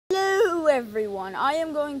everyone, I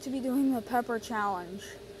am going to be doing the pepper challenge.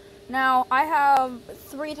 Now, I have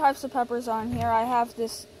 3 types of peppers on here. I have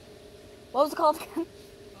this, what was it called again?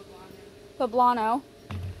 Poblano.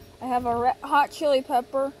 I have a hot chili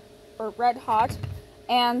pepper, or red hot,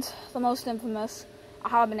 and the most infamous, a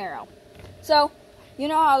habanero. So, you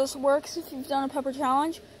know how this works if you've done a pepper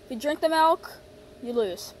challenge. If you drink the milk, you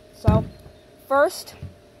lose. So, first,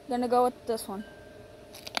 I'm going to go with this one.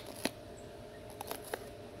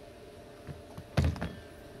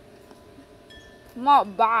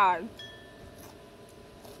 Not bad.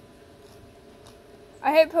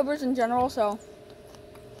 I hate peppers in general, so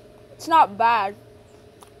it's not bad.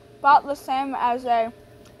 About the same as a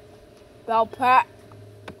bell pepper.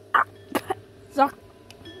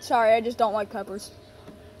 Sorry, I just don't like peppers.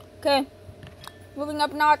 Okay, moving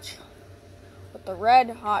up a notch with the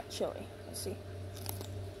red hot chili. Let's see.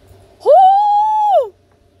 Woo!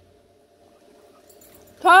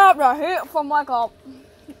 Turn up the heat from like a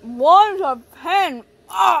 1 to 10.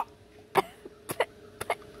 Ah!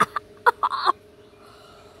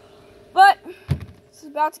 But it's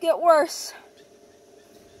about to get worse.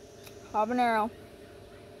 Habanero.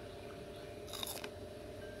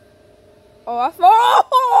 Oh, I fall.